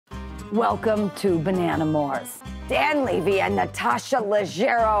Welcome to Bananamores. Dan Levy and Natasha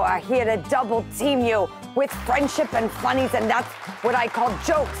Leggero are here to double team you with friendship and funnies, and that's what I call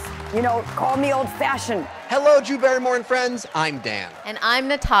jokes. You know, call me old-fashioned. Hello, Drew Barrymore and friends. I'm Dan. And I'm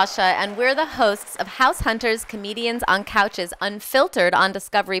Natasha, and we're the hosts of House Hunters, Comedians on Couches, Unfiltered on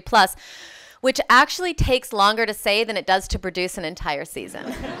Discovery Plus, which actually takes longer to say than it does to produce an entire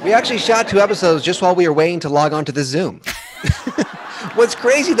season. We actually shot 2 episodes just while we were waiting to log on to the Zoom. What's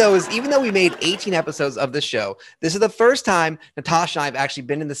crazy, though, is even though we made 18 episodes of this show, this is the first time Natasha and I have actually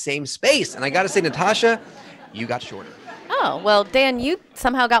been in the same space. And I got to say, Natasha, you got shorter. Oh, well, Dan, you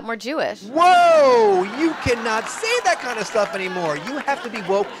somehow got more Jewish. Whoa! You cannot say that kind of stuff anymore. You have to be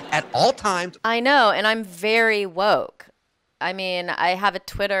woke at all times. I know, and I'm very woke. I mean, I have a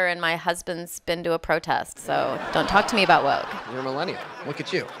Twitter, and my husband's been to a protest, so don't talk to me about woke. You're a millennial. Look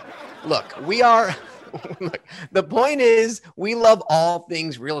at you. Look, we are... Look, the point is, we love all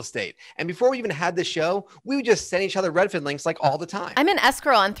things real estate. And before we even had this show, we would just send each other Redfin links like all the time. I'm in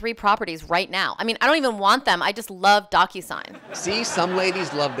escrow on 3 properties right now. I mean, I don't even want them. I just love DocuSign. See, some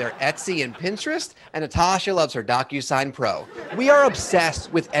ladies love their Etsy and Pinterest, and Natasha loves her DocuSign Pro. We are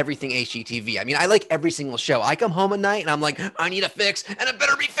obsessed with everything HGTV. I mean, I like every single show. I come home at night and I'm like, I need a fix, and it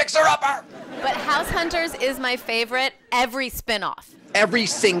better be fixer-upper. But House Hunters is my favorite, every spinoff. Every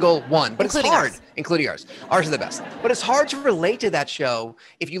single one. But Including it's hard. ours. Including ours. Ours are the best. But it's hard to relate to that show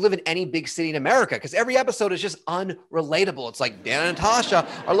if you live in any big city in America, because every episode is just unrelatable. It's like Dan and Natasha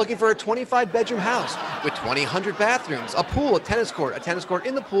are looking for a 25-bedroom house with 2,000 bathrooms, a pool, a tennis court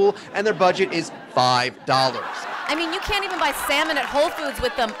in the pool, and their budget is $5. I mean, you can't even buy salmon at Whole Foods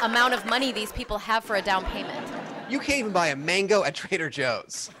with the amount of money these people have for a down payment. You can't even buy a mango at Trader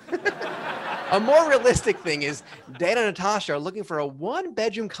Joe's. A more realistic thing is Dan and Natasha are looking for a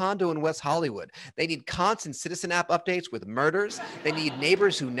 1-bedroom condo in West Hollywood. They need constant Citizen app updates with murders. They need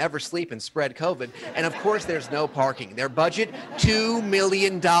neighbors who never sleep and spread COVID. And of course, there's no parking. Their budget, $2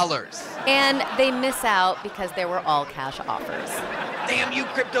 million. And they miss out because there were all cash offers. Damn you,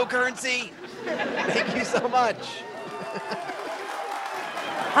 cryptocurrency. Thank you so much.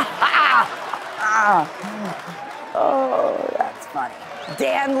 Oh, that's funny.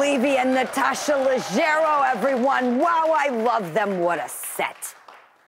 Dan Levy and Natasha Leggero, everyone. Wow, I love them. What a set.